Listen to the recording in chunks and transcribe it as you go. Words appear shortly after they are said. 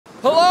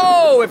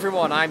Hello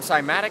everyone, I'm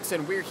Cymatics,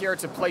 and we're here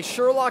to play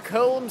Sherlock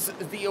Holmes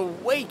The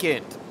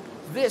Awakened.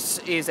 This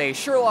is a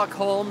Sherlock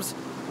Holmes,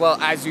 well,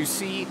 as you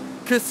see,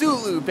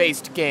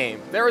 Cthulhu-based game.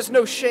 There is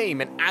no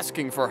shame in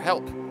asking for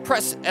help.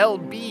 Press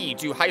LB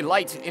to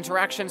highlight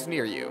interactions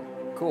near you.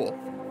 Cool.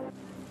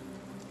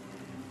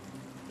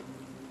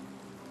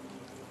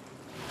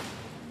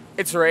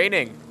 It's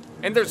raining,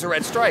 and there's a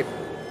red stripe.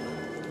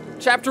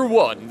 Chapter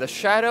 1, The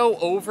Shadow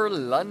over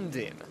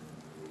London.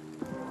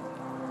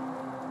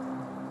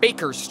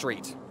 Baker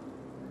Street.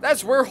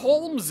 That's where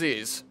Holmes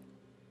is.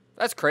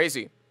 That's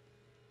crazy.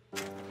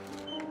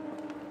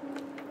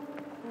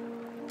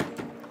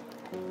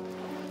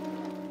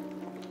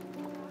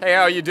 Hey,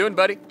 how are you doing,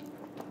 buddy?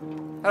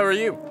 How are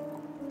you?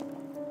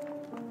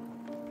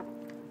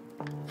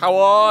 How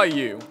are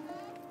you?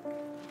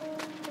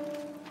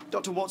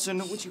 Dr. Watson,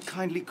 would you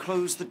kindly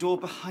close the door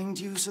behind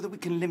you so that we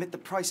can limit the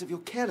price of your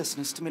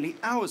carelessness to merely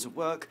hours of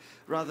work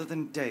rather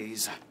than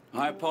days?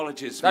 My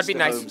apologies, That'd be Mr.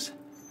 nice. Holmes.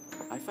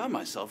 I found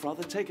myself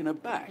rather taken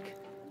aback.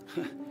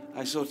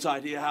 I saw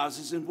tidier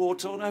houses in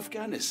war-torn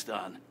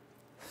Afghanistan.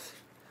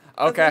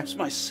 Okay. Are those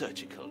my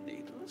surgical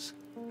needles?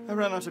 I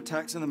ran out of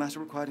tacks and the matter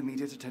required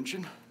immediate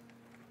attention.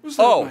 Was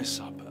that Oh. my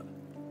supper?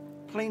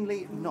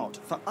 Plainly not,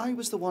 for I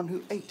was the one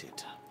who ate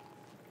it.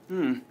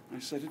 I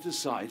set it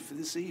aside for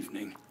this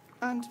evening.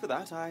 And for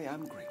that, I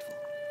am grateful.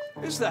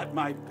 Is that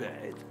my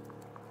bed?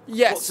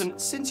 Yes. Watson,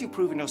 since you've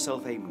proven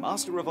yourself a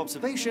master of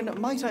observation,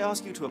 might I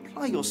ask you to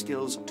apply your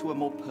skills to a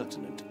more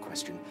pertinent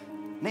question?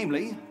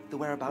 Namely, the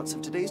whereabouts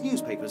of today's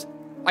newspapers.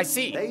 I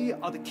see. They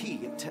are the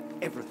key to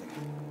everything.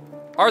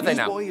 Are they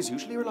now? Newsboy is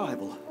usually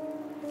reliable.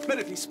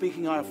 Medically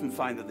speaking, I often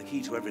find that the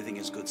key to everything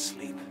is good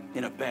sleep.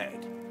 In a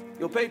bed.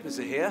 Your papers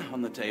are here,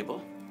 on the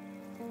table.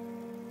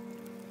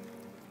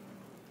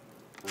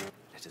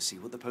 Let us see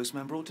what the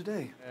postman brought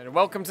today. And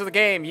welcome to the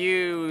game.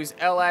 Use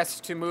LS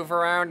to move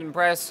around and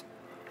press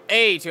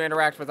A to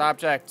interact with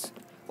objects.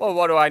 Well,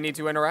 what do I need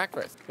to interact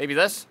with? Maybe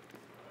this?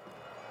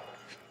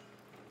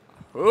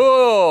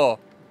 Ooh.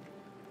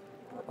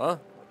 Huh?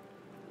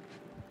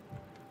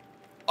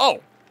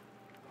 Oh.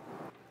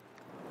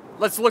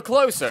 Let's look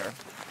closer.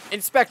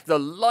 Inspect the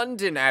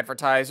London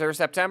Advertiser,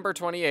 September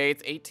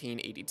 28th,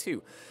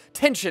 1882.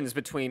 Tensions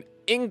between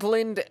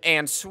England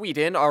and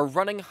Sweden are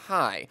running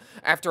high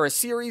after a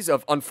series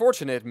of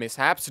unfortunate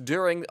mishaps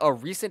during a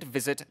recent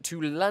visit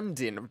to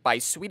London by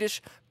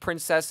Swedish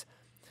Princess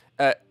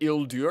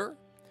Hildur.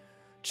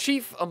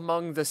 Chief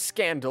among the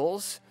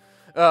scandals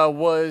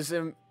was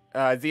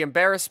the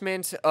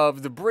embarrassment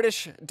of the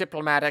British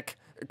diplomatic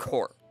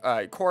corps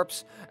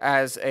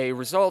as a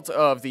result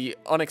of the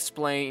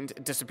unexplained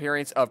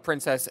disappearance of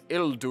Princess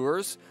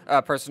Hildur's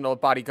personal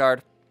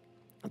bodyguard.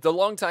 The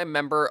longtime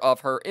member of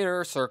her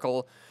inner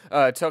circle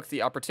took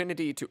the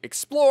opportunity to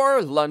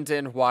explore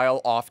London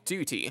while off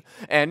duty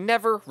and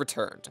never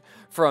returned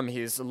from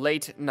his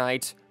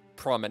late-night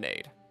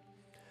promenade.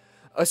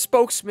 A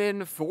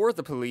spokesman for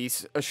the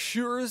police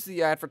assures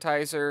the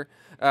Advertiser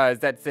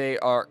that they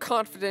are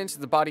confident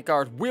the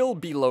bodyguard will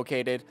be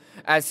located,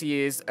 as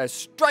he is a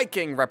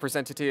striking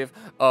representative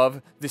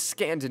of the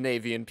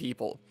Scandinavian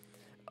people.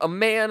 A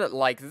man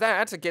like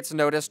that gets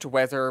noticed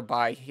whether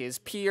by his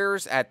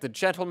peers at the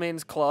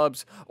gentlemen's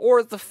clubs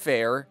or the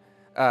fair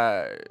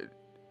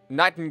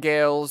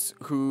nightingales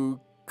who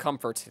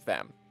comfort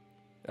them.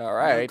 All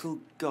right.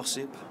 Local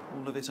gossip,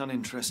 all of it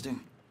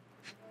uninteresting.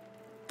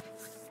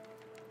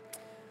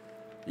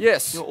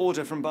 Yes. Your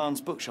order from Barnes'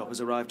 bookshop has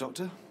arrived,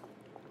 Doctor.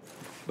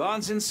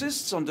 Barnes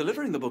insists on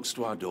delivering the books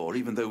to our door,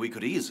 even though we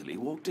could easily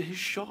walk to his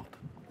shop.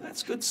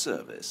 That's good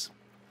service.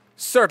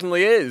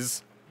 Certainly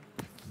is.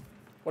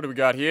 What do we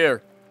got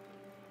here?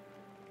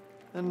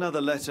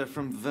 Another letter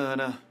from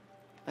Werner.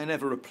 I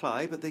never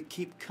reply, but they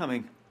keep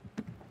coming.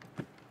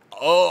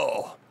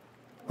 Oh.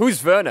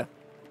 Who's Werner?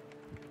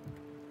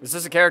 Is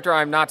this a character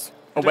I'm not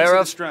I don't aware see the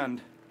of?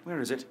 Strand. Where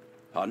is it?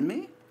 Pardon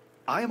me?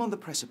 I am on the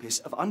precipice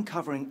of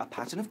uncovering a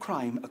pattern of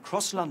crime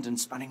across London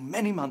spanning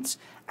many months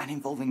and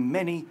involving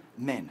many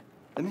men.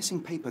 The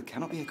missing paper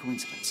cannot be a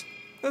coincidence.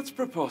 That's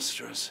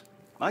preposterous.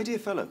 My dear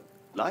fellow,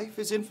 life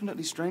is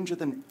infinitely stranger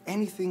than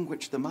anything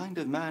which the mind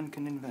of man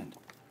can invent.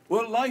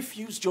 Well, life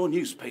used your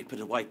newspaper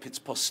to wipe its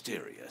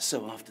posterior,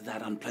 so after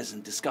that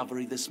unpleasant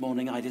discovery this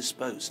morning, I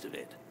disposed of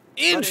it.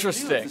 But in lieu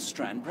Interesting. of the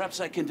Strand,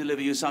 perhaps I can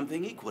deliver you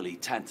something equally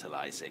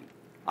tantalizing.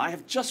 I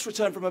have just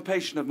returned from a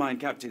patient of mine,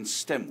 Captain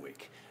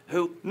Stemwick,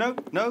 who... No,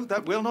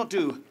 that will not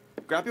do.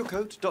 Grab your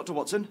coat, Dr.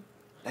 Watson.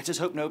 Let us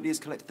hope nobody has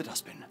collected the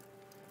dustbin.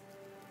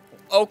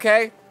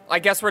 Okay, I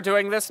guess we're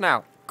doing this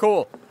now.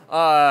 Cool.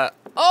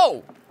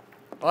 Oh!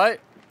 What?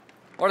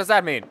 What does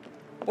that mean?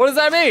 What does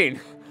that mean?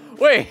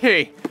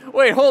 Wait,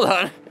 hold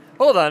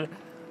on.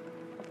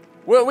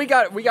 Well, we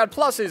got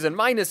pluses and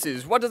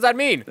minuses. What does that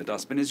mean? The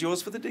dustbin is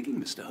yours for the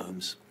digging, Mr.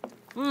 Holmes.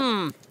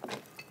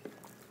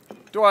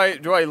 Do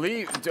I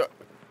leave?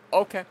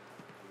 Okay.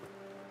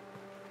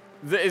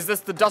 Is this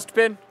the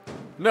dustbin?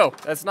 No,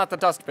 that's not the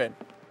dustbin.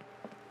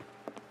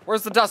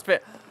 Where's the dustbin?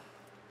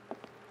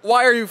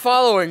 Why are you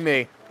following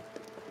me?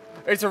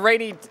 It's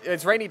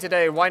rainy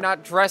today. Why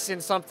not dress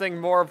in something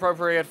more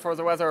appropriate for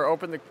the weather?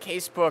 Open the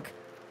casebook.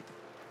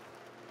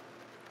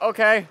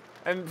 Okay,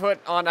 and put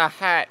on a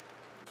hat.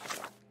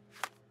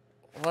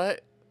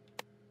 What?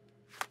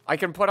 I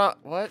can put on,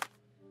 what?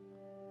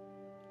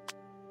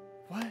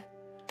 What?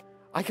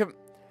 I can,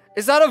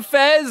 is that a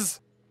fez?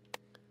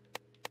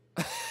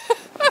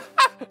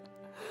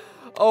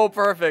 Oh,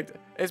 perfect.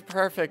 It's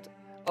perfect.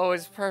 Oh,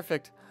 it's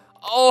perfect.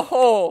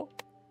 Oh!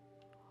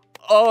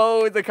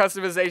 Oh, the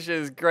customization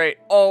is great.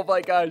 Oh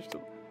my gosh.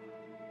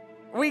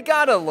 We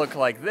gotta look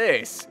like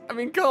this. I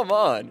mean, come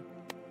on.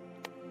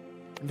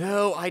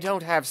 No, I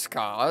don't have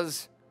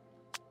scars.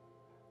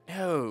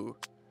 No.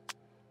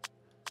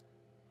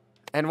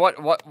 And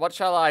what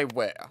shall I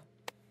wear?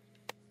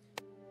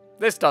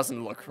 This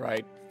doesn't look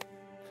right.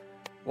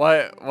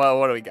 What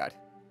do we got?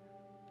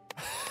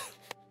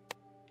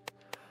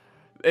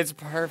 It's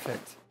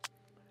perfect.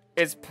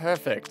 It's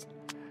perfect.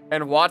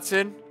 And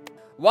Watson?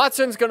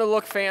 Watson's gonna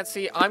look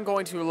fancy. I'm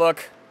going to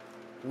look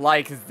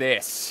like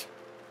this.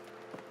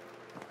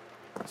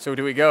 So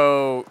do we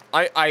go...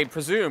 I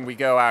presume we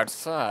go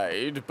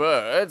outside,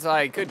 but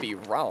I could be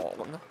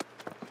wrong.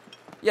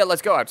 Yeah,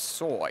 let's go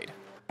outside.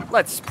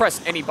 Let's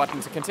press any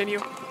button to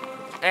continue.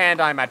 And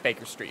I'm at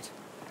Baker Street.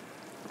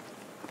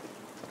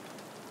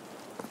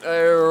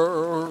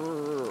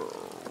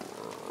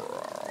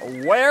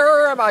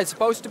 Where am I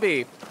supposed to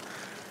be?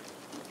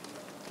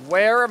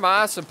 Where am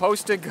I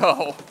supposed to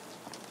go?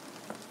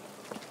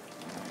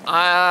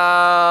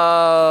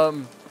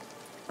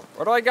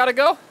 Where do I gotta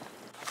go?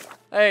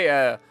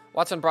 Hey,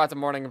 Watson brought the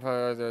morning,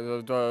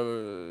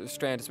 the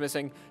strand is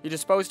missing. You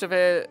disposed of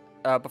it,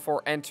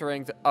 before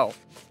entering the, oh.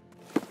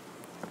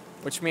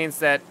 Which means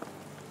that,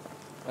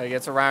 like,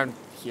 it's around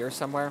here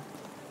somewhere?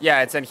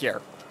 Yeah, it's in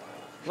here.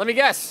 Let me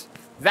guess.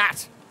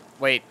 That.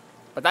 Wait,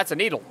 but that's a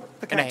needle.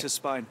 The cactus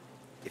spine.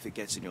 If it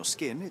gets in your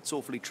skin, it's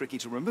awfully tricky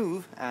to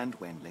remove, and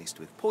when laced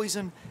with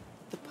poison,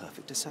 the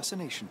perfect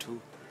assassination tool.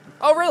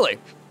 Oh, really?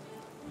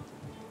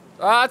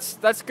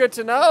 That's good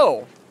to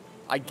know,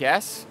 I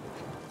guess.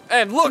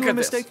 And look at this. You're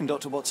mistaken,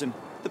 Dr. Watson.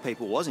 The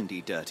paper was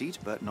indeed dirtied,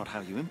 but not how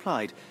you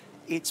implied.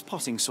 It's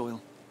potting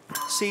soil.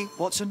 See,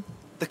 Watson?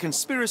 The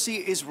conspiracy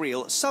is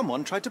real.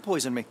 Someone tried to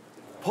poison me.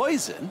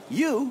 Poison?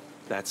 You?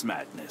 That's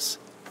madness.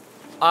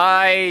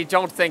 I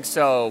don't think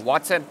so,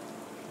 Watson.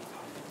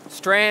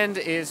 Strand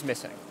is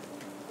missing.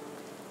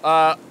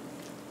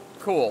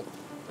 Cool.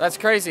 That's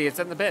crazy. It's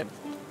in the bin.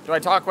 Do I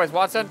talk with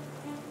Watson?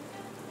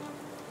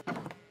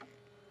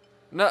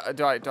 No,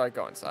 do I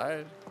go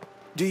inside?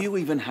 Do you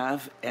even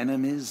have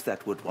enemies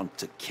that would want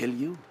to kill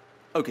you?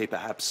 Okay,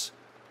 perhaps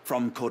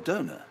from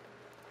Cordona.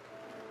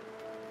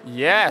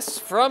 Yes,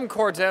 from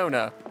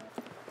Cordona.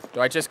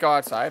 Do I just go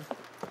outside?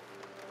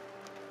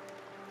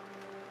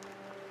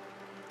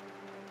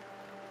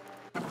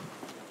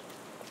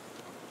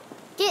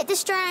 Get the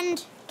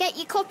Strand. Get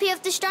your copy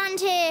of the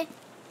Strand here.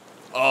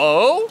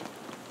 Oh?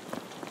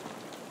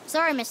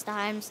 Sorry, Mr.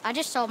 Holmes. I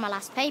just sold my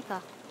last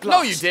paper.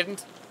 No, you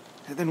didn't.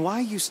 Then why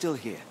are you still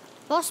here?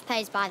 Boss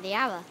pays by the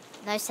hour.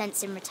 No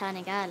sense in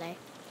returning early.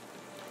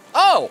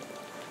 Oh!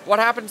 What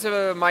happened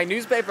to my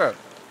newspaper?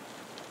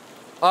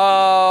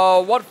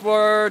 What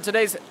were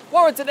today's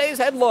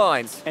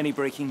headlines? Any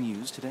breaking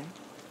news today?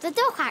 The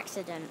dock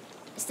accident.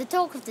 It's the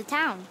talk of the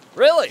town.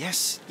 Really?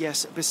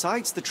 Yes.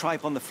 Besides the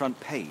tripe on the front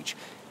page,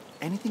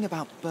 anything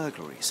about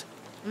burglaries?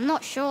 I'm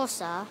not sure,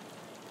 sir.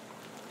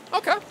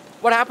 Okay.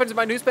 What happened to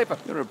my newspaper?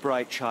 You're a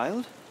bright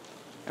child.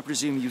 I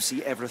presume you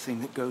see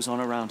everything that goes on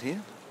around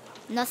here?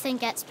 Nothing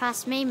gets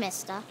past me,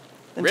 mister.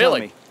 Then Really?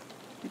 tell me,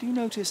 did you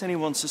notice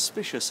anyone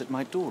suspicious at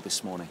my door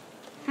this morning?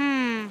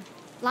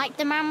 Like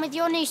the man with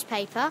your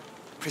newspaper?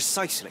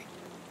 Precisely.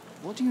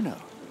 What do you know?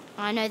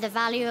 I know the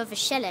value of a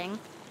shilling.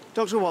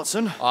 Dr.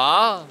 Watson?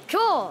 Ah.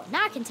 Cool,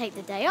 now I can take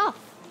the day off.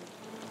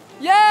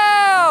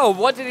 Yeah!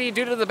 What did he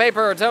do to the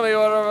paper? Tell me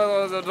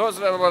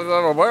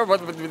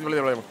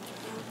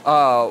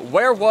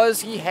where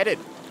was he headed?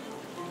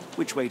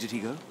 Which way did he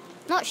go?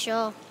 Not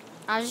sure.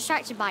 I was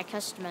distracted by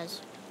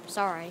customers.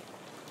 Sorry.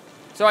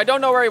 So I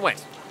don't know where he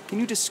went. Can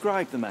you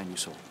describe the man you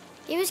saw?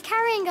 He was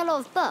carrying a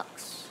lot of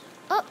books.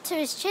 Up to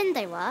his chin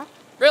they were.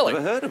 Really?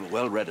 Never heard of a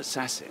well-read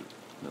assassin.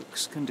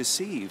 Looks can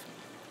deceive.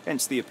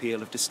 Hence the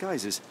appeal of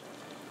disguises.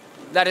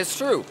 That is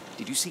true.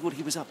 Did you see what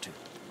he was up to?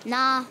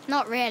 Nah,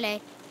 not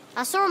really.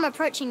 I saw him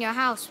approaching your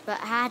house, but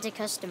I had a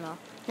customer.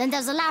 Then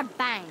there's a loud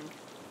bang.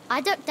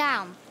 I ducked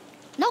down.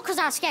 Not because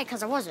I was scared,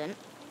 because I wasn't.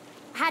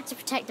 I had to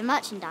protect the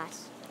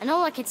merchandise. And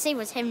all I could see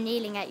was him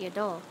kneeling at your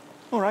door.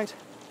 All right.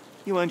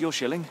 You earned your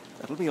shilling.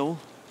 That'll be all.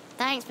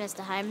 Thanks, Mr.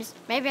 Holmes.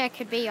 Maybe I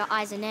could be your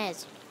eyes and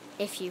ears.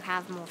 If you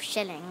have more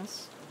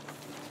shillings.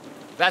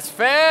 That's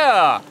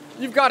fair.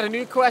 You've got a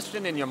new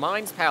question in your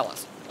mind's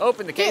palace.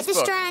 Open the Get the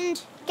casebook.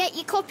 Strand. Get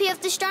your copy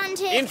of the Strand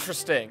here.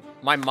 Interesting.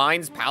 My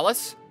mind's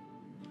palace?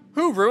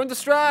 Who ruined the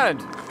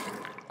Strand?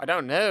 I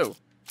don't know.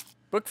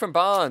 Book from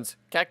Bonds.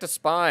 Cactus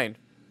Spine.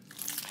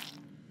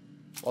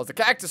 Well, the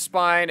Cactus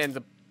Spine and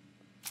the...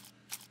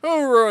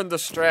 Who ruined the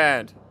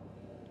Strand?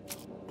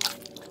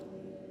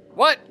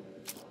 What?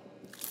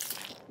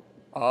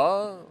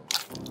 Oh.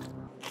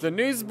 The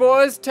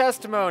newsboy's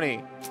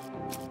testimony.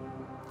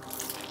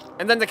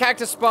 And then the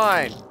cactus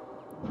spine.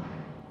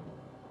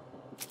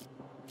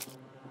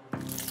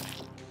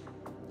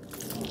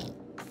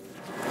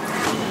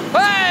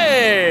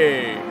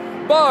 Hey!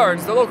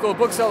 Barnes, the local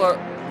bookseller.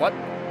 What?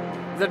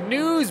 The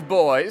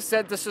newsboy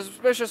said the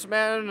suspicious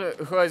man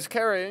was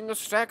carrying a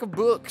stack of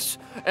books.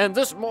 And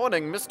this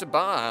morning, Mr.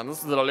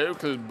 Barnes, the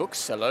local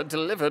bookseller,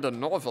 delivered a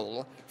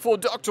novel for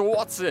Dr.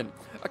 Watson.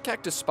 A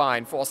cactus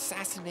spine for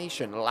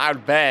assassination, a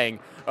loud bang.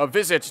 A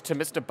visit to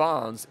Mr.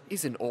 Barnes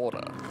is in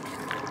order.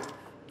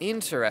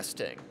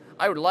 Interesting.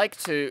 I would like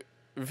to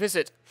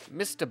visit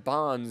Mr.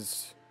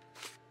 Barnes.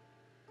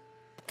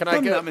 Can I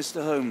From go? that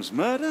Mr. Holmes'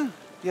 murder?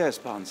 Yes,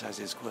 Barnes has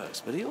his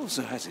quirks, but he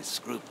also has his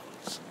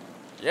scruples.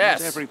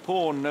 Yes. Not every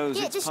pawn knows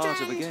Get the it's part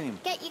of the Strand. game.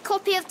 Get your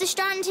copy of The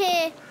Strand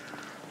here.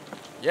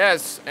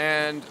 Yes,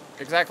 and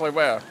exactly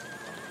where?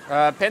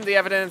 Pin the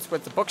evidence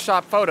with the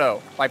bookshop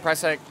photo by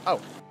pressing...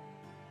 Oh.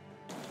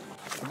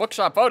 The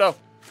bookshop photo.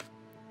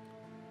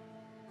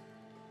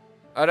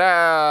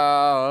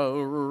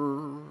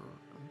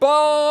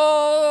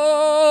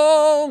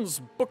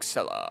 Barnes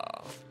bookseller.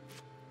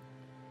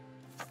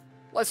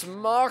 Let's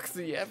mark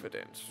the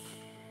evidence.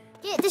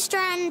 Get The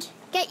Strand.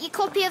 Get your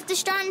copy of The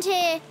Strand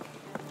here.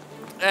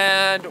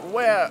 And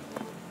where's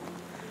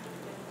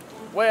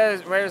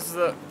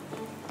the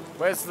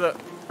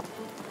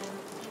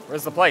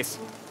place?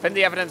 Pin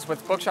the evidence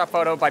with bookshop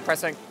photo by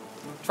pressing.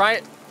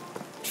 Try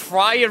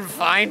and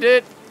find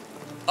it.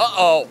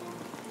 Uh-oh.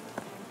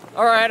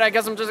 All right, I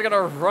guess I'm just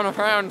gonna run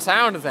around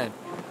town then.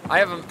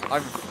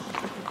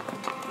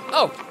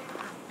 Oh,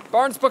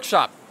 Barnes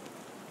Bookshop.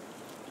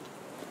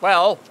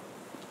 Well,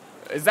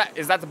 is that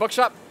the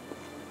bookshop?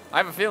 I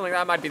have a feeling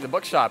that might be the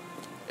bookshop,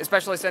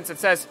 especially since it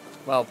says,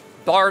 well,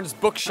 Barnes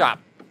Bookshop.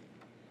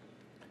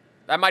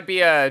 That might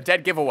be a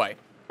dead giveaway.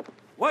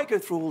 Why go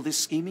through all this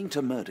scheming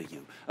to murder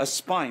you? A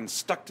spine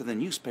stuck to the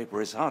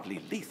newspaper is hardly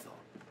lethal.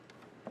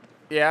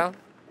 Yeah?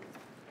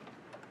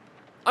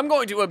 I'm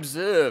going to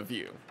observe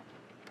you.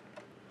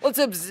 Let's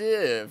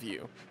observe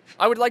you.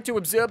 I would like to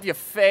observe your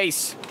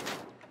face.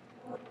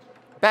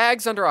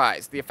 Bags under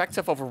eyes, the effects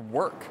of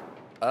overwork.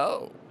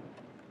 Oh.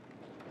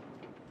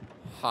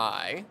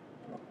 Hi.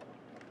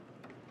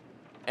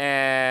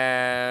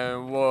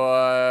 And what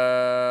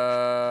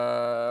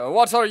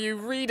are you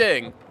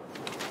reading?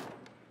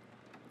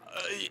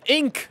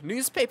 Ink,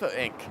 newspaper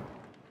ink.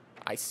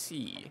 I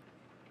see.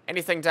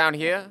 Anything down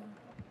here?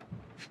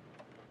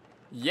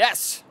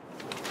 Yes.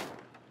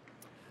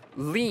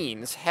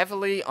 Leans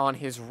heavily on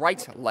his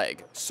right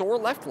leg. Sore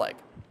left leg.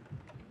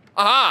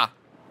 Aha!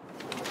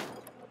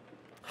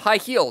 High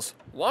heels.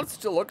 Wants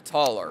to look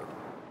taller.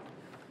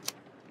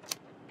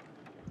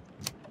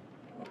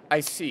 I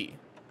see.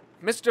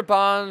 Mr.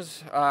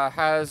 Barnes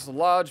has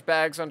large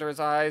bags under his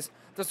eyes,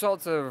 the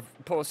result of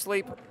poor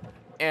sleep.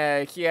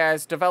 He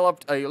has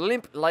developed a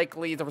limp,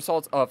 likely the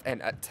result of an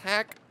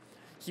attack.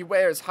 He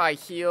wears high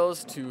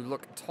heels to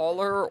look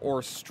taller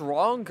or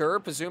stronger,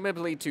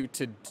 presumably to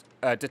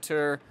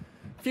deter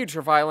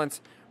future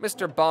violence.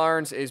 Mr.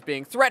 Barnes is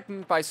being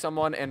threatened by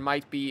someone and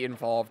might be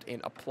involved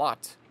in a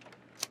plot.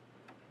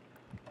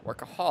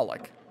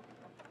 Workaholic.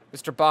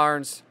 Mr.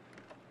 Barnes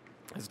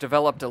has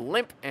developed a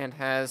limp and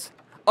has...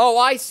 Oh,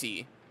 I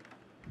see.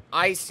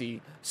 I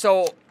see.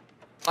 So,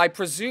 I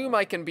presume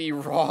I can be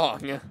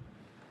wrong.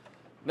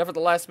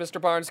 Nevertheless, Mr.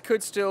 Barnes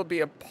could still be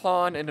a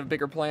pawn in a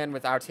bigger plan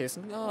without his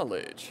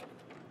knowledge.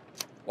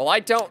 Well, I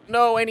don't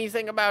know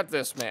anything about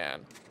this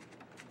man.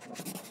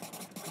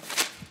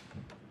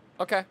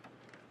 Okay.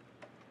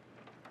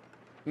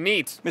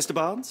 Neat. Mr.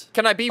 Barnes?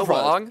 Can I be A word.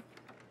 wrong?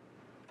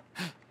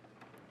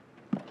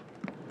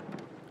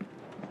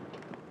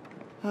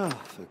 Oh,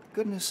 for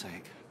goodness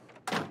sake.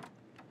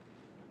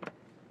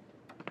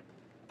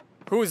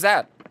 Who is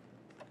that?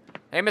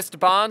 Hey, Mr.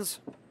 Barnes?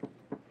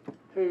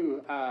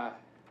 Who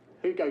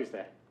goes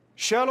there?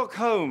 Sherlock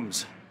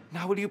Holmes.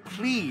 Now will you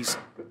please...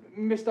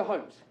 Mr.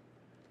 Holmes.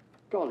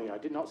 Golly, I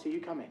did not see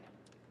you come in.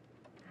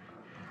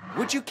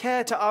 Would you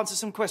care to answer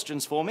some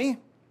questions for me?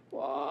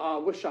 Well, I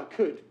wish I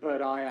could,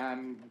 but I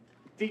am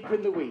deep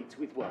in the weeds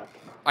with work.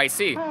 I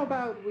see. How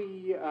about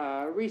we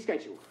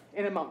reschedule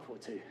in a month or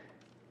two?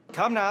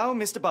 Come now,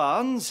 Mr.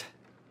 Barnes.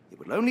 It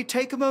will only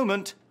take a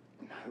moment.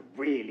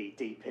 Really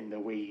deep in the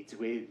weeds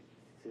with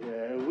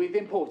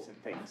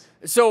important things.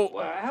 So,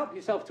 Help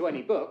yourself to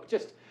any book,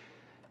 just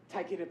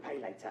take it and pay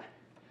later.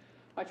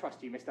 I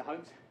trust you, Mr.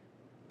 Holmes.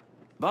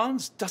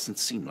 Barnes doesn't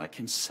seem like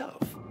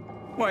himself.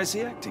 Why is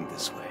he acting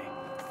this way?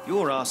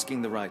 You're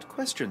asking the right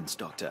questions,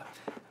 Doctor.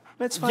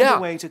 Let's find Yeah.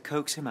 a way to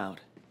coax him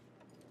out.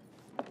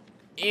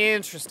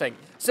 interesting.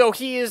 So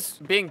he is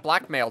being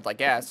blackmailed, I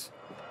guess.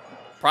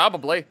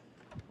 Probably.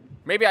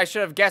 Maybe I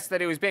should have guessed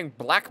that he was being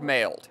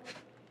blackmailed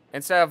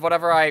instead of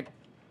whatever I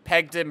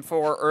pegged him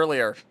for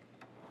earlier.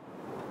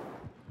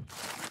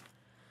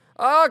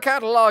 A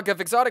catalog of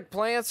exotic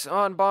plants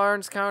on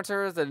Barnes'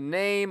 counter. The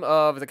name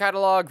of the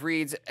catalog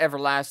reads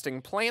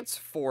Everlasting Plants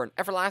for an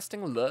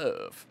Everlasting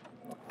Love.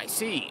 I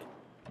see.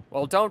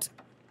 Well, don't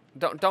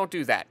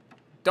do that.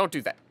 Don't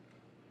do that.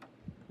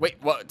 Wait,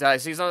 what? Did I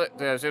see something?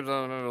 Did I see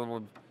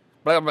something?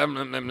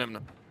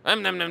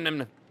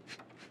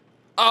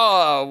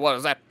 Oh, what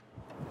is that?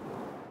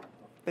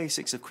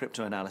 Basics of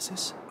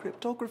cryptoanalysis.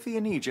 Cryptography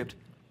in Egypt.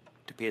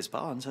 It appears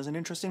Barnes has an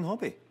interesting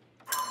hobby.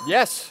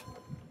 Yes,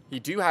 you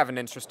do have an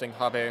interesting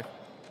hobby.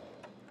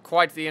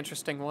 Quite the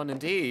interesting one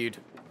indeed.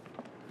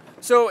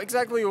 So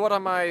exactly what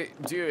am I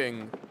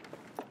doing?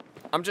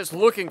 I'm just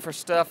looking for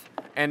stuff,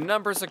 and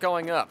numbers are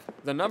going up.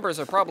 The numbers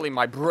are probably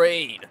my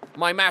brain,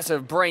 my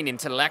massive brain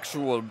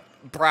intellectual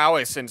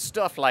prowess and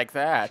stuff like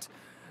that.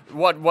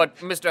 What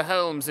Mr.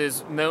 Holmes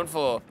is known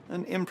for.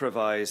 An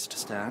improvised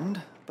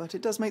stand, but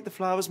it does make the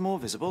flowers more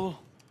visible.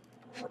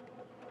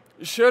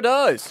 Sure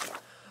does.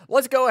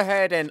 Let's go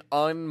ahead and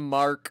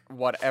unmark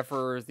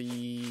whatever the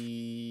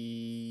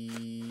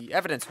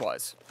evidence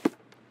was.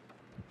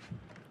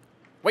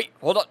 Wait,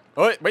 hold on.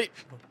 Wait.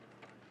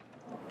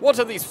 What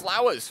are these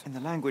flowers? In the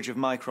language of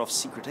Mycroft's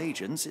secret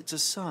agents, it's a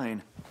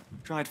sign.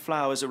 Dried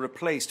flowers are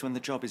replaced when the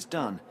job is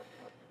done.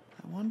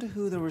 I wonder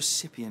who the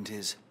recipient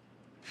is.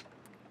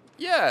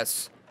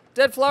 Yes,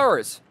 dead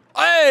flowers.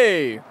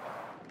 Hey!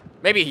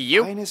 Maybe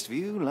you? Finest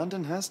view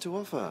London has to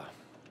offer.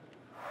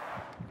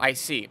 I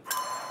see.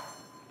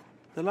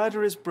 The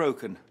ladder is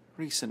broken,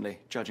 recently,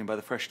 judging by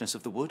the freshness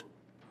of the wood.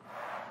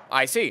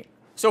 I see.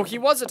 So he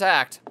was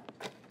attacked.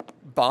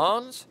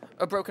 Bonds?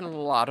 A broken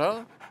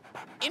ladder?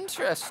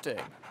 Interesting.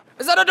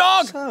 Is that a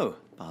dog? So,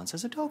 Barnes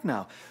has a dog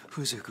now.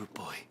 Who's a good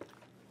boy?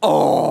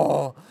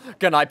 Oh,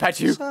 can I pet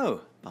you?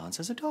 So, Barnes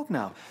has a dog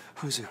now.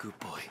 Who's a good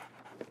boy?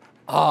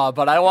 Ah,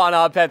 but I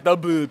wanna pet the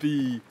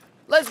booby.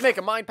 Let's make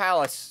a Mind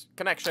Palace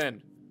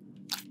connection.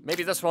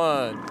 Maybe this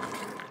one.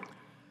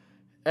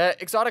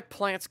 Exotic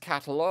plants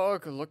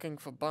catalog, looking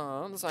for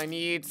bonds. I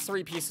need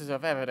 3 pieces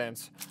of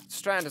evidence.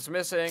 Strand is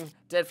missing,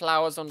 dead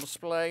flowers on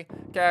display,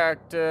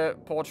 character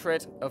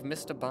portrait of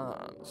Mr.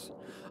 Barnes.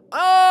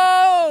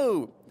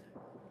 Oh!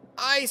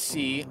 I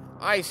see.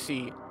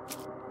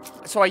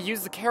 So I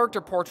use the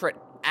character portrait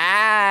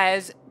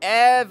as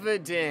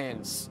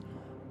evidence.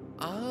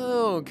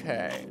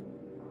 Okay.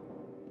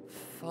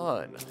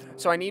 Fun.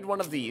 So I need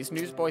one of these.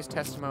 Newsboy's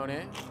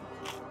testimony.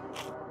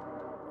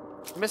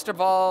 Mr.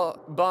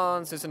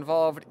 Bonds is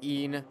involved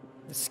in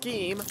the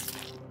scheme.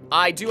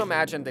 I do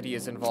imagine that he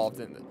is involved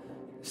in the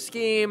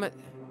scheme.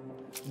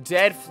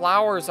 Dead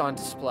flowers on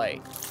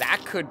display.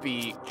 That could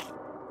be...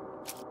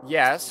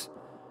 Yes.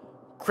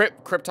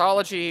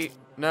 Cryptology...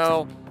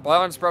 No.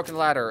 Bonds broken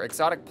ladder.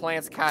 Exotic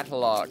plants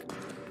catalog.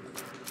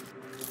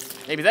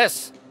 Maybe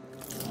this.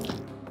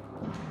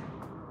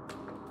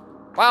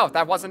 Wow,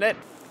 that wasn't it.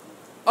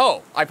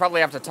 Oh, I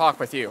probably have to talk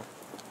with you.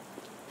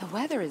 The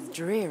weather is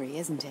dreary,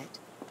 isn't it?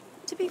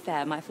 To be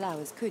fair, my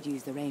flowers could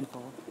use the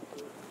rainfall.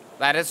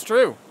 That is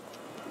true.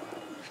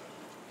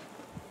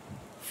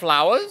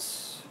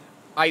 Flowers?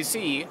 I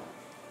see.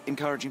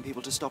 Encouraging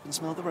people to stop and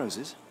smell the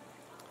roses?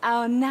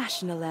 Our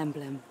national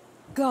emblem.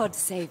 God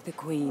save the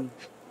Queen.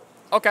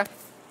 Okay.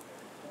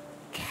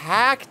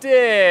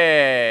 Cactus!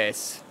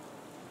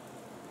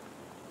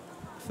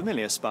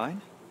 Familiar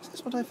spine? Is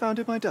this what I found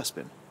in my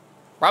dustbin?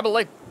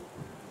 Probably.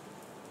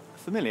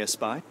 Familiar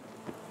spine?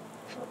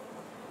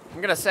 I'm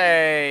gonna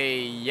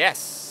say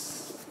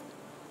yes.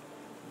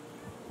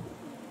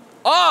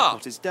 Ah!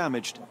 What is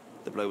damaged?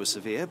 The blow was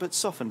severe, but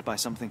softened by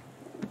something.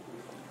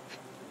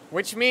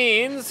 Which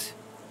means...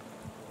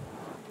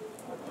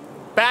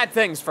 bad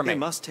things for me. It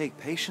must take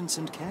patience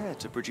and care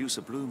to produce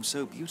a bloom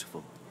so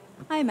beautiful.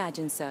 I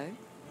imagine so.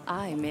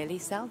 I merely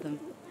sell them.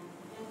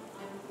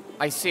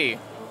 I see.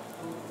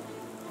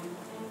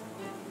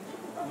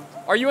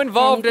 Are you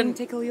involved Anything in...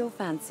 tickle your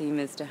fancy,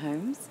 Mr.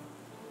 Holmes?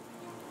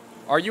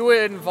 Are you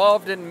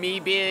involved in me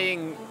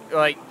being,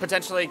 like,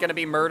 potentially gonna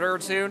be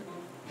murdered soon?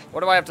 What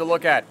do I have to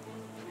look at?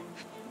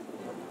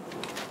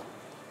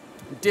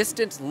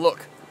 Distant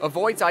look.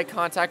 Avoids eye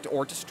contact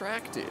or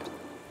distracted.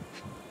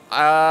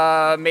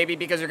 Maybe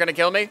because you're gonna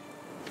kill me?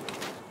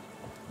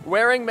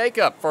 Wearing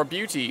makeup for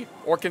beauty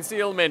or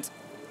concealment.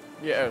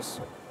 Yes.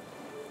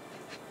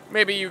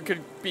 Maybe you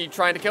could be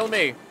trying to kill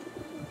me.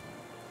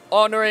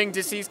 Honoring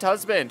deceased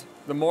husband.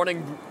 The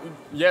morning...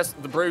 Yes,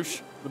 the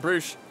brooch. The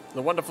brooch.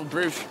 The wonderful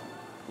brooch.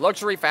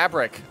 Luxury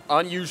fabric.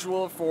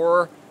 Unusual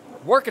for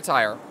work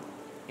attire.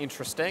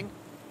 Interesting.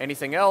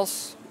 Anything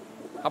else?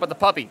 How about the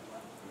puppy?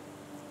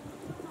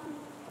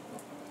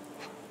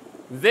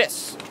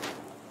 This.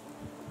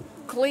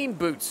 Clean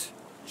boots.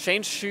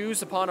 Change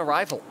shoes upon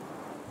arrival.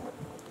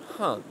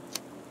 Huh.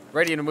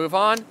 Ready to move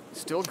on?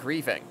 Still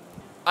grieving.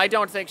 I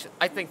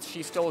think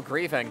she's still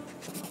grieving.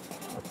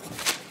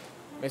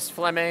 Miss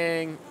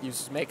Fleming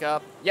uses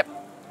makeup. Yep.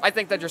 I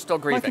think that you're still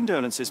My grieving.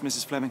 condolences,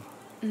 Mrs. Fleming.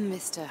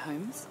 Mr.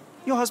 Holmes?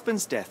 Your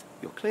husband's death.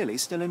 You're clearly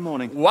still in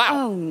mourning.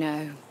 Wow. Oh,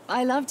 no.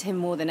 I loved him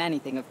more than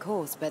anything, of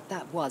course, but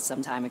that was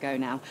some time ago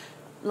now.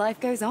 Life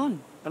goes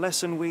on. A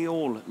lesson we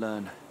all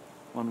learn,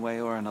 one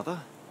way or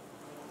another.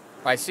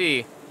 I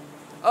see.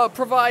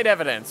 Provide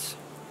evidence.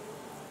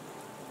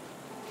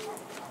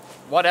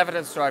 What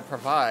evidence do I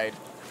provide?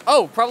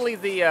 Oh, probably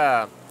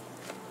the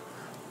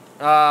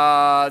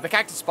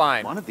cactus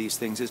spine. One of these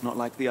things is not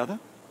like the other.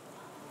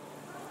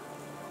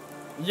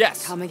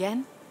 Yes. Come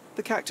again?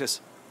 The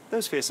cactus.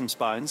 Those fearsome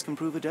spines can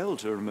prove a devil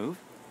to remove,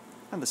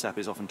 and the sap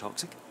is often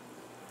toxic.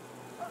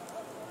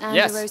 And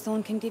Yes. the rose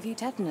thorn can give you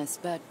tetanus,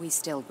 but we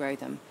still grow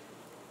them.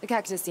 The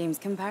cactus seems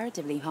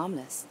comparatively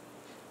harmless,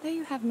 though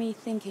you have me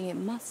thinking it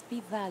must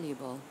be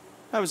valuable.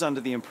 I was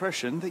under the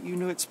impression that you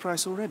knew its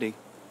price already.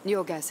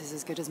 Your guess is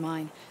as good as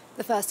mine.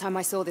 The first time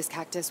I saw this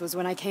cactus was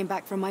when I came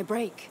back from my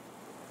break.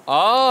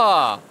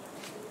 Ah!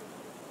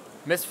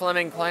 Miss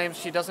Fleming claims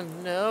she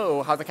doesn't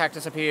know how the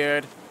cactus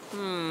appeared.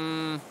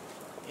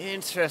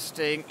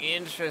 Interesting,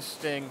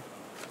 interesting.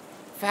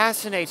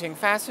 Fascinating,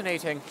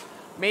 fascinating.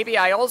 Maybe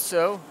I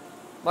also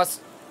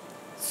must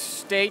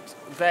state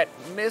that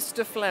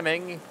Mr.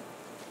 Fleming,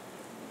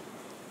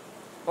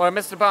 or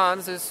Mr.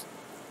 Barnes is...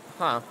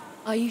 Huh.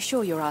 Are you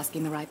sure you're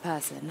asking the right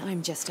person?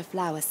 I'm just a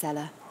flower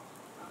seller.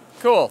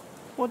 Cool.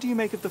 What do you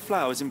make of the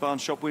flowers in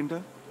Barnes' shop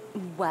window?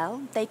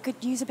 Well, they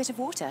could use a bit of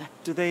water.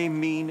 Do they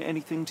mean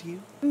anything to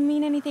you?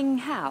 Mean anything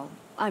how?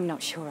 I'm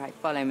not sure I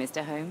follow,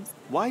 Mr. Holmes.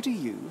 Why do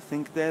you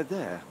think they're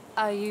there?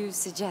 Are you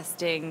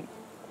suggesting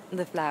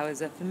the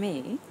flowers are for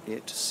me?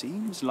 It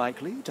seems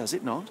likely, does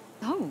it not?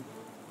 Oh,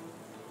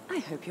 I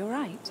hope you're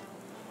right.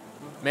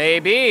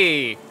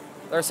 Maybe.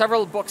 There are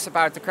several books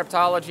about the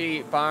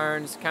cryptology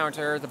Barnes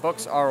counter. The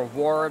books are a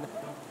ward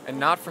and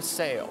not for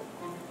sale.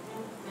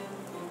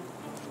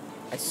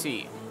 I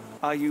see.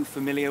 Are you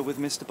familiar with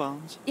Mr.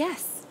 Barnes?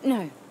 Yes.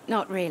 No,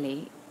 not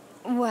really.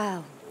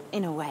 Well,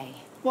 in a way.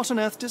 What on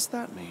earth does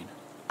that mean?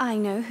 I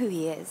know who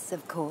he is,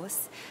 of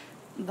course,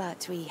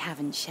 but we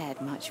haven't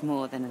shared much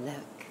more than a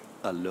look.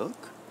 A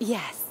look?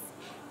 Yes.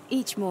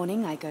 Each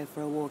morning I go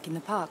for a walk in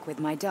the park with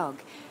my dog,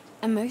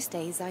 and most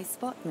days I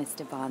spot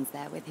Mr. Barnes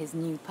there with his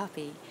new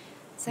puppy.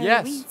 So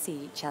Yes. we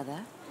see each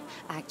other.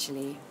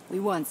 Actually, we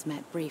once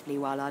met briefly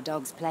while our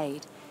dogs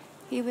played.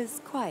 He was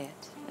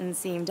quiet and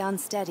seemed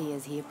unsteady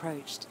as he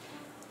approached.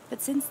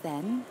 But since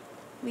then,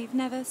 we've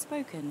never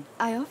spoken.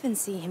 I often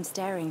see him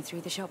staring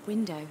through the shop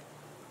window.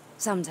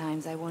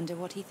 Sometimes I wonder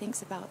what he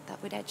thinks about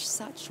that would etch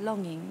such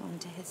longing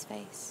onto his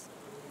face.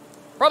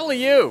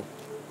 Probably you.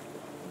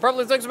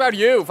 Probably thinks about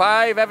you.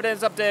 5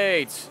 evidence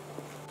updates.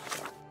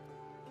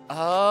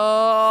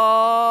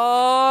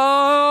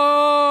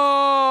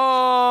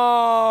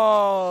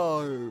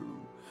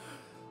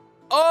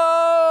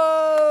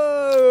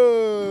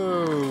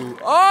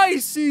 I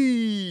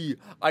see.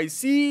 I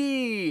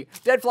see.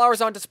 Dead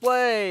flowers on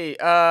display.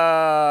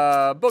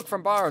 Book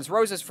from Barnes.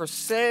 Roses for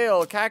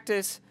sale.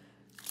 Cactus.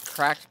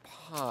 Cracked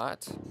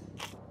pot.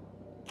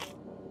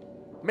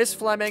 Miss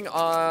Fleming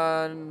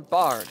on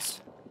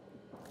Barnes.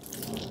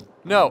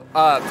 No,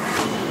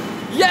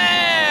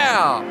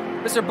 yeah!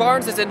 Mr.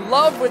 Barnes is in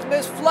love with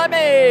Miss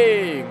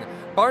Fleming!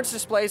 Barnes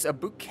displays a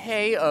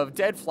bouquet of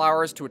dead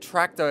flowers to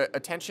attract the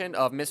attention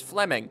of Miss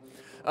Fleming.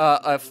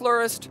 A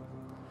florist,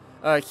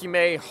 he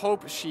may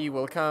hope she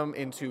will come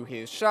into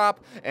his shop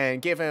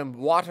and give him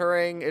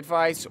watering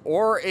advice,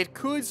 or it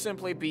could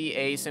simply be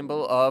a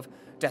symbol of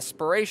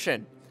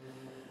desperation.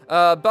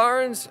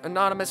 Barnes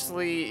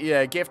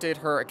anonymously gifted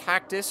her a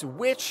cactus,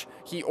 which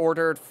he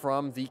ordered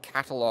from the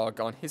catalog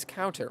on his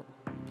counter.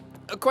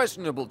 A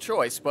questionable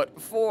choice, but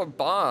for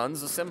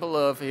Barnes, a symbol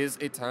of his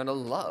eternal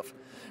love,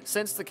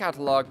 since the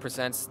catalog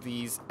presents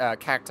these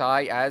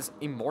cacti as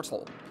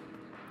immortal.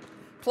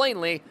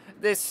 Plainly,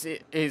 this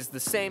is the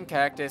same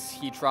cactus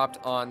he dropped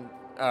on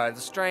the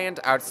Strand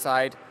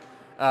outside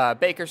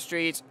Baker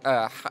Street.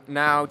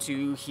 Now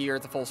to hear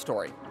the full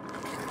story.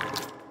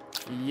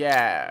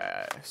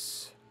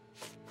 Yes.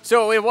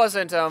 So it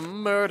wasn't a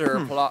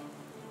murder plot.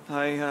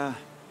 I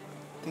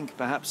think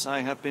perhaps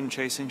I have been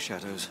chasing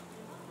shadows.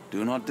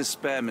 Do not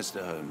despair,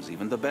 Mr. Holmes.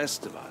 Even the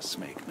best of us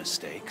make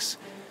mistakes.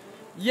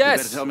 You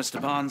Yes. better tell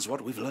Mr. Barnes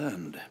what we've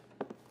learned.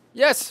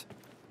 Yes.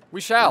 We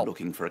shall.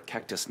 Looking for a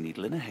cactus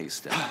needle in a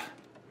haystack.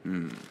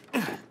 A Hey,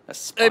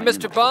 spine in a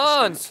Mr.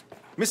 Barnes.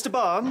 Mr.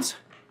 Barnes,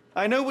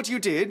 I know what you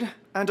did,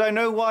 and I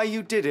know why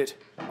you did it.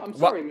 I'm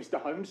sorry, Mr.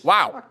 Holmes.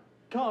 Wow.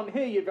 I can't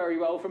hear you very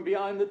well from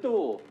behind the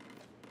door.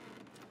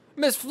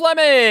 Miss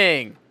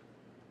Fleming.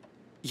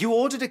 You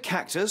ordered a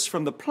cactus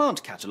from the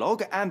plant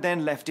catalogue and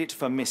then left it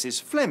for Mrs.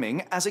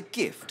 Fleming as a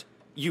gift.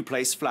 You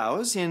place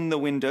flowers in the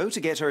window to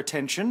get her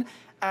attention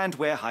and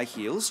wear high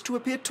heels to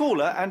appear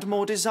taller and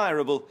more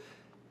desirable.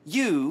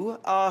 You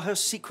are her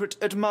secret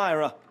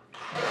admirer.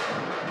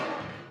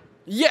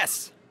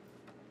 Yes.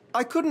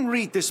 I couldn't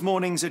read this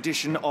morning's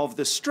edition of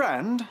The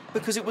Strand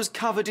because it was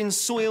covered in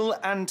soil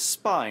and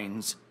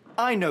spines.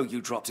 I know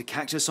you dropped a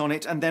cactus on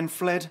it and then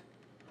fled.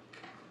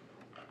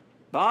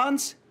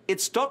 Barnes,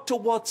 it's Dr.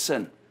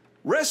 Watson.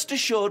 Rest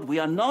assured we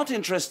are not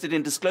interested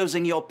in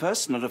disclosing your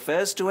personal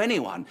affairs to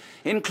anyone,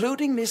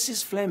 including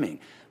Mrs. Fleming.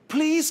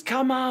 Please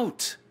come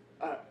out.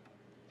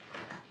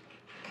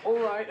 All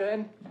right,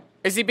 then.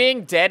 Is he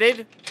being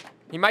deaded?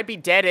 He might be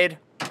deaded.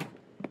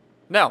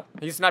 No,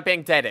 he's not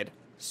being deaded.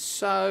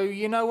 So,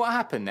 you know what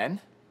happened then?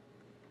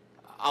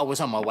 I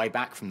was on my way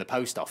back from the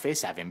post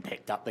office, having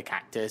picked up the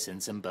cactus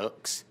and some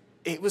books.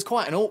 It was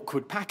quite an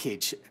awkward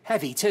package,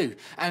 heavy too,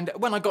 and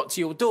when I got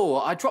to your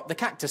door, I dropped the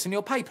cactus and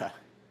your paper.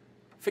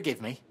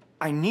 Forgive me.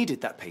 I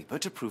needed that paper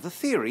to prove a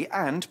theory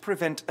and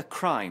prevent a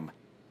crime.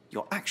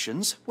 Your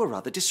actions were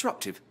rather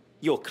disruptive.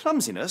 Your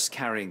clumsiness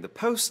carrying the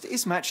post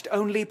is matched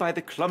only by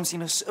the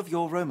clumsiness of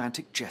your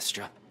romantic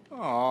gesture.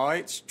 Oh,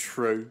 it's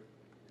true.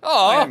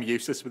 Oh. I am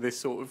useless with this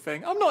sort of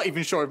thing. I'm not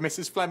even sure if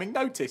Mrs. Fleming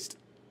noticed.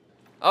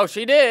 Oh,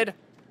 she did.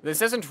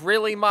 This isn't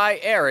really my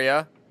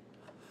area.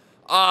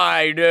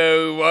 I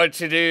know what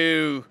to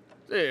do.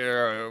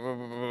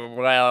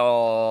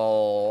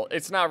 Well,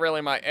 it's not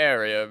really my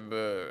area,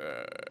 but...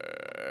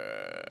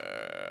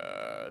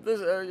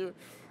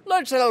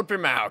 let's help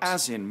him out.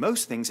 As in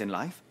most things in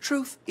life,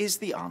 truth is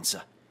the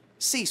answer.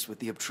 Cease with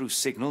the obtruse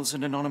signals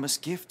and anonymous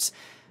gifts,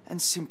 and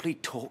simply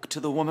talk to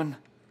the woman.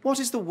 What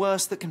is the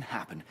worst that can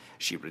happen?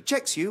 She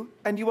rejects you,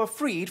 and you are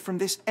freed from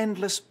this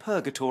endless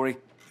purgatory.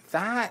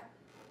 That...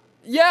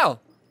 Yeah.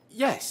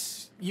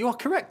 Yes, you are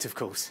correct, of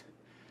course.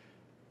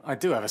 I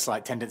do have a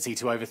slight tendency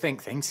to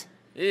overthink things.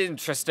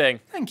 Interesting.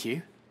 Thank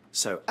you.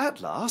 So,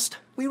 at last,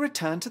 we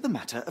return to the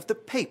matter of the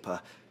paper.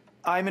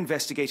 I'm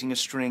investigating a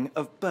string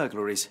of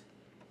burglaries.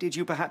 Did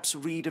you perhaps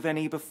read of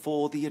any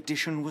before the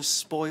edition was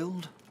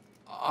spoiled?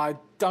 I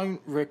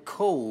don't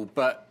recall,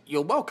 but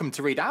you're welcome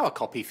to read our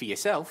copy for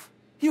yourself.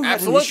 You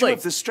had an issue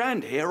of the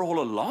Strand here all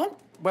along?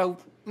 Well,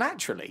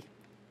 naturally.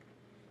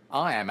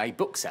 I am a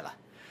bookseller.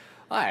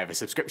 I have a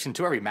subscription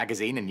to every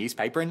magazine and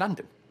newspaper in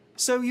London.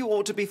 So you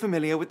ought to be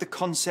familiar with the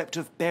concept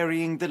of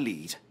burying the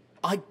lead.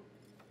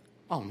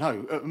 Oh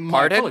no, my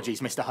Pardon? apologies,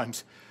 Mr.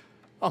 Holmes.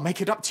 I'll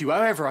make it up to you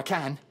however I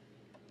can.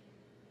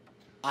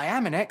 I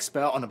am an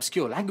expert on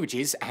obscure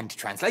languages and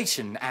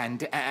translation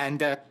and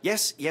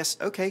Yes,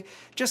 okay.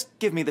 Just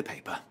give me the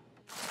paper.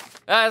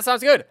 That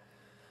sounds good.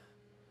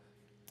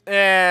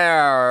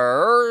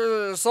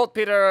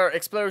 Saltpeter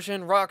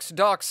explosion rocks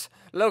docks.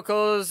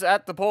 Locals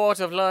at the port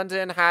of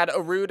London had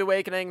a rude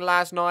awakening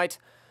last night,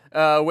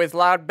 with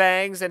loud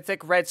bangs and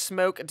thick red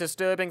smoke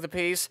disturbing the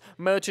peace.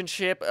 Merchant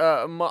ship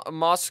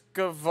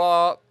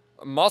Moskva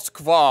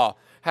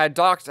had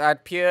docked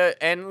at Pier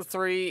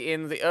N3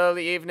 in the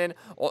early evening,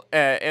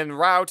 en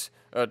route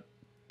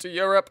to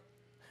Europe,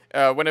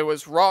 when it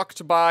was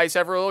rocked by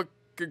several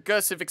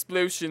concussive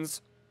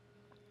explosions.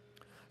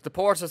 The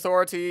port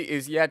authority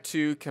is yet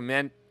to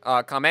comment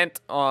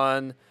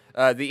on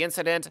the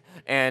incident,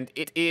 and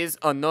it is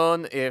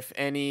unknown if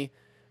any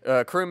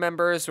crew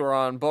members were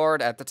on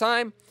board at the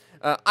time.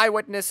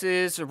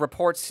 Eyewitnesses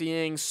report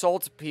seeing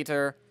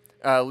saltpeter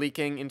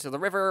leaking into the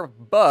river,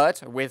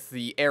 but with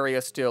the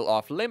area still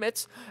off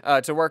limits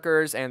to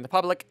workers and the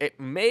public, it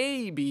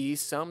may be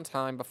some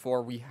time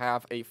before we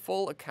have a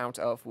full account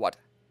of what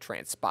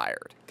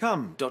transpired.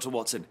 Come, Dr.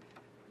 Watson.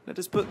 Let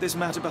us put this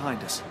matter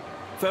behind us.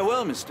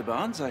 Farewell, Mr.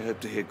 Barnes. I hope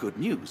to hear good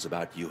news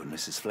about you and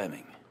Mrs.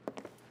 Fleming.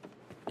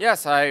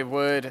 Yes, I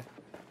would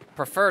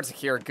prefer to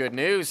hear good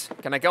news.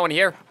 Can I go in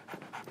here?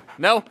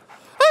 No?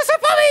 Oh, it's a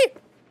puppy!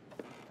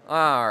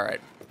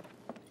 Alright.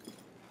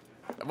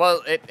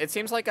 Well, it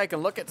seems like I can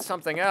look at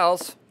something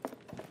else.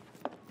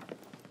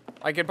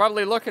 I could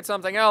probably look at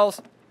something else.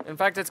 In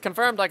fact, it's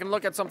confirmed I can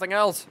look at something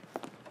else.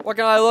 What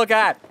can I look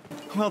at?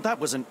 Well, that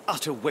was an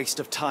utter waste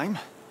of time.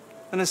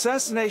 An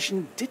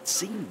assassination did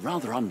seem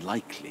rather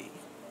unlikely.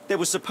 There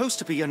was supposed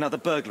to be another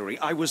burglary.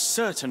 I was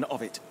certain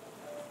of it.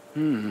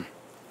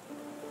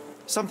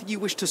 Something you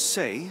wish to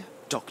say,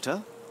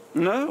 Doctor?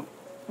 No.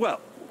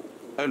 Well,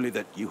 only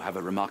that you have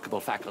a remarkable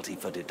faculty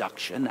for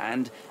deduction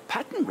and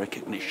pattern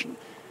recognition.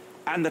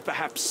 And that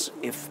perhaps,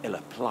 if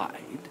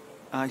ill-applied...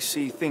 I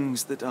see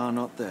things that are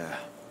not there.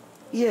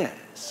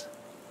 Yes.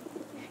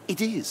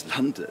 It is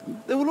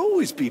London. There will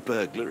always be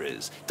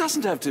burglaries.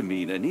 Doesn't have to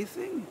mean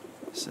anything.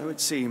 So it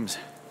seems.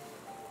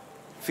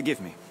 Forgive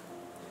me.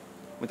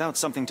 Without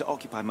something to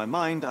occupy my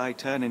mind, I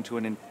turn into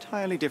an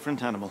entirely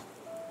different animal.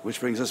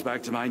 Which brings us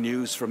back to my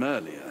news from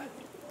earlier.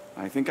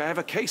 I think I have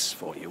a case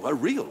for you, a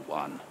real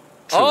one.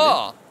 Truly.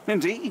 Oh!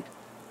 Indeed.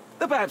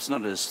 Though perhaps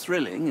not as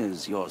thrilling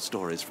as your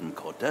stories from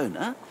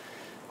Cordona.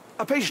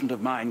 A patient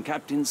of mine,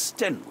 Captain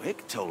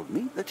Stenwick, told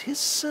me that his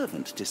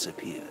servant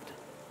disappeared.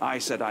 I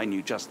said I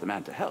knew just the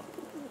man to help.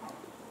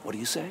 What do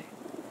you say?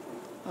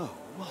 Oh,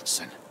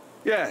 Watson.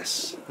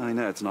 Yes, I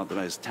know it's not the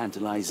most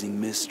tantalizing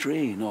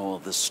mystery,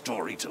 nor the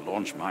story to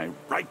launch my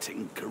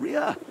writing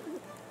career.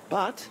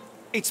 But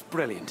It's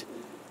brilliant.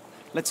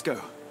 Let's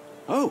go.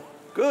 oh,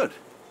 good.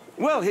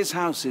 Well, his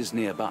house is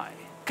nearby.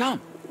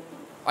 Come.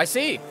 I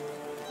see.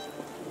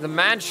 The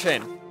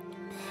mansion.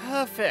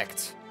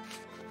 Perfect.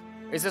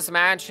 Is this a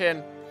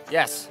mansion?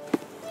 Yes.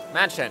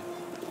 Mansion.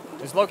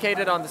 Is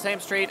located on the same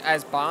street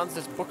as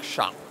Barnes'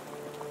 bookshop.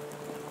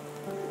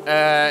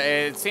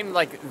 It seemed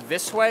like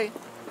this way.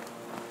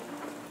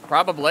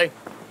 Probably.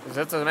 Is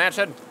this the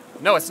mansion?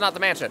 No, it's not the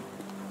mansion.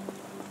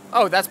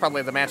 Oh, that's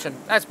probably the mansion.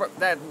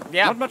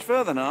 Yeah. Not much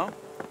further now.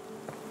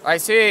 I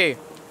see.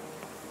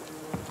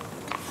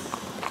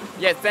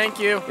 Yeah, thank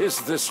you. Is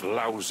this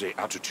lousy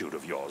attitude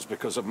of yours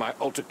because of my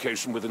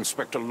altercation with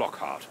Inspector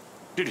Lockhart?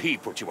 Did he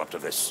put you up to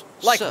this?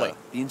 Likely. Sir,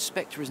 the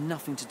inspector has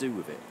nothing to do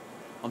with it.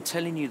 I'm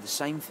telling you the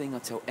same thing I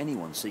tell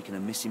anyone seeking a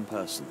missing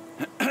person.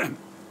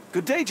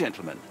 Good day,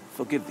 gentlemen.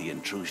 Forgive the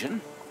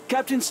intrusion.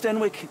 Captain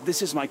Stenwick,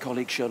 this is my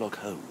colleague Sherlock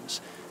Holmes,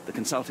 the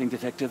consulting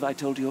detective I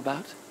told you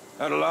about.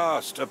 At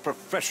last, a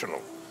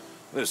professional.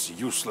 This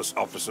useless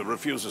officer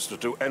refuses to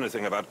do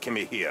anything about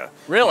Kimmy here.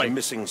 Really? My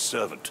missing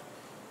servant.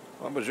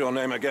 What was your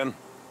name again?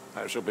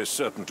 I shall be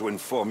certain to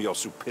inform your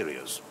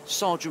superiors.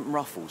 Sergeant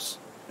Ruffles.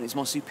 And it's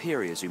my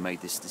superiors who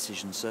made this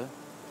decision, sir.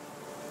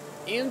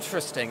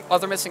 Interesting.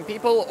 Other missing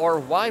people, or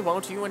why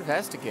won't you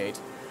investigate?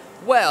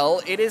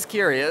 Well, it is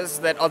curious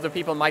that other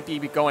people might be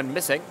going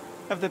missing.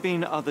 Have there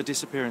been other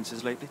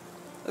disappearances lately?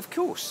 Of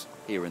course,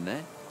 here and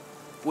there.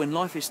 But when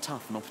life is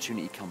tough and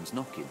opportunity comes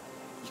knocking,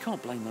 you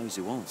can't blame those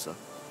who answer.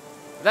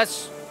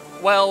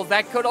 Well,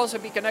 that could also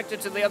be connected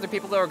to the other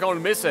people that are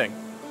going missing.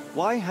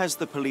 Why has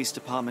the police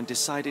department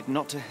decided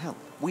not to help?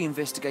 We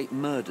investigate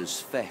murders,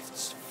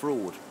 thefts,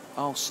 fraud,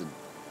 arson,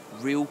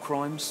 real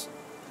crimes.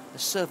 A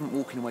servant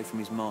walking away from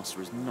his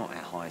master is not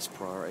our highest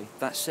priority.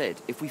 That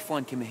said, if we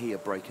find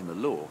Kimahia breaking the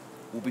law,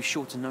 we'll be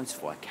sure to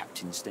notify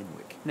Captain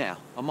Stenwick. Now,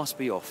 I must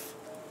be off.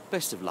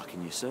 Best of luck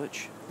in your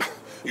search.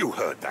 You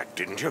heard that,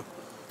 didn't you?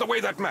 The way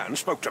that man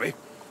spoke to me.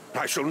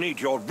 I shall need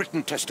your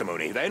written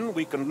testimony. Then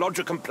we can lodge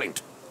a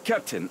complaint.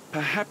 Captain,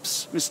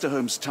 perhaps Mr.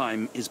 Holmes'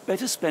 time is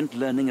better spent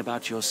learning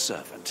about your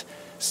servant,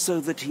 so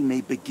that he may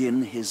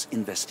begin his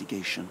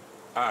investigation.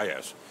 Ah,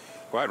 yes.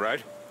 Quite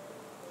right.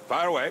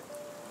 Fire away.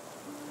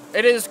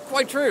 It is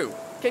quite true.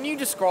 Can you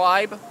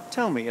describe?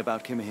 Tell me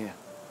about Kimahia.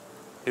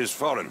 He's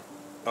foreign.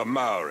 A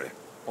Maori.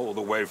 All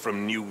the way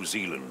from New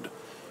Zealand.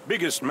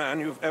 Biggest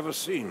man you've ever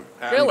seen.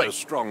 And Really? the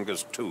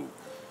strongest, too.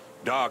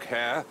 Dark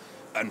hair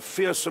and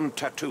fearsome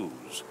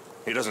tattoos.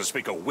 He doesn't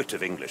speak a whit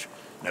of English.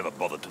 Never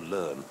bothered to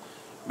learn.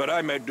 But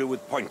I made do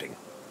with pointing.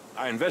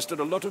 I invested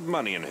a lot of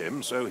money in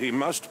him, so he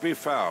must be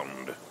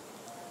found.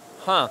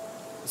 Huh.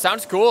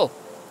 Sounds cool.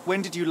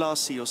 When did you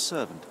last see your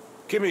servant?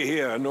 Kimmy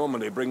here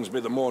normally brings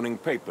me the morning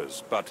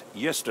papers, but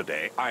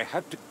yesterday I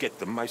had to get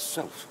them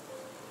myself.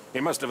 He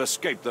must have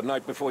escaped the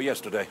night before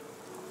yesterday.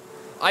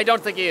 I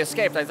don't think he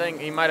escaped. I think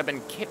he might have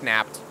been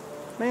kidnapped.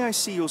 May I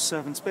see your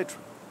servant's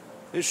bedroom?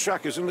 His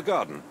shack is in the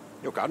garden.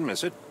 You can't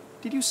miss it.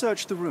 Did you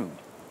search the room?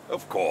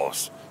 Of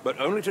course, but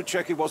only to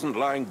check he wasn't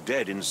lying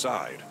dead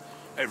inside.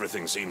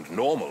 Everything seemed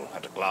normal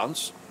at a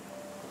glance.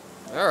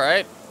 All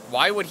right.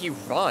 Why would he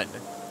run?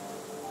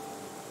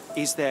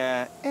 Is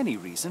there any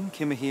reason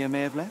Kimahia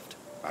may have left?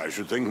 I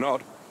should think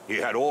not. He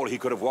had all he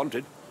could have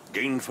wanted.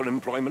 Gainful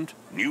employment,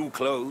 new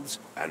clothes,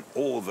 and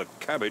all the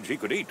cabbage he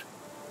could eat.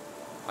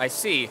 I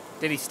see.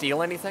 Did he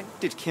steal anything?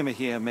 Did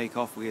Kimahia make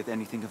off with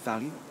anything of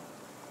value?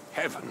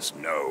 Heavens,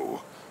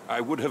 no.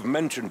 I would have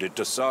mentioned it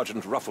to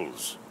Sergeant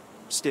Ruffles.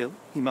 Still,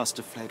 he must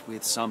have fled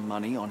with some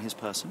money on his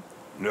person.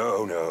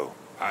 No, no.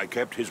 I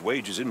kept his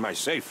wages in my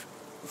safe.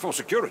 For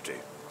security.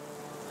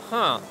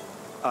 Huh.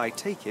 I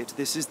take it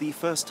this is the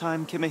first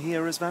time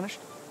Kimahia has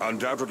vanished?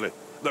 Undoubtedly.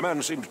 The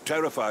man seemed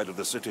terrified of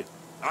the city.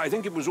 I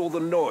think it was all the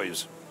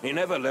noise. He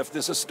never left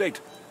this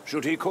estate.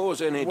 Should he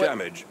cause any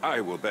damage, I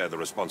will bear the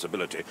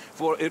responsibility,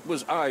 for it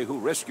was I who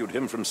rescued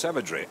him from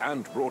savagery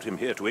and brought him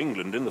here to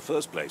England in the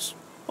first place.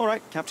 All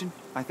right, Captain.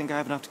 I think I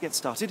have enough to get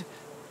started.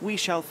 We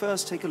shall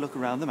first take a look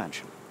around the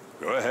mansion.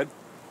 Go ahead.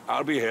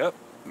 I'll be here,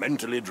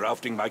 mentally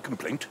drafting my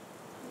complaint.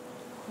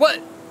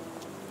 What?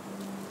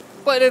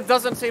 But it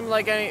doesn't seem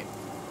like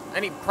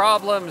any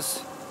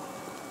problems.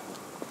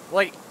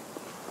 Like,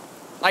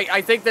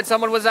 I think that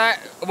someone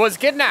was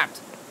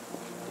kidnapped.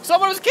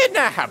 Someone was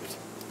kidnapped,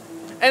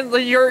 and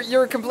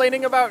you're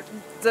complaining about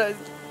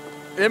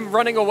him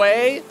running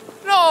away?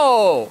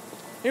 No,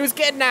 he was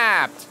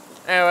kidnapped.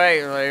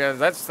 Anyway,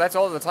 that's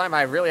all the time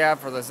I really have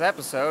for this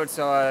episode.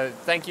 So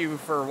thank you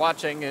for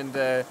watching, and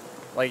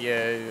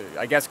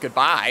I guess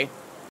goodbye.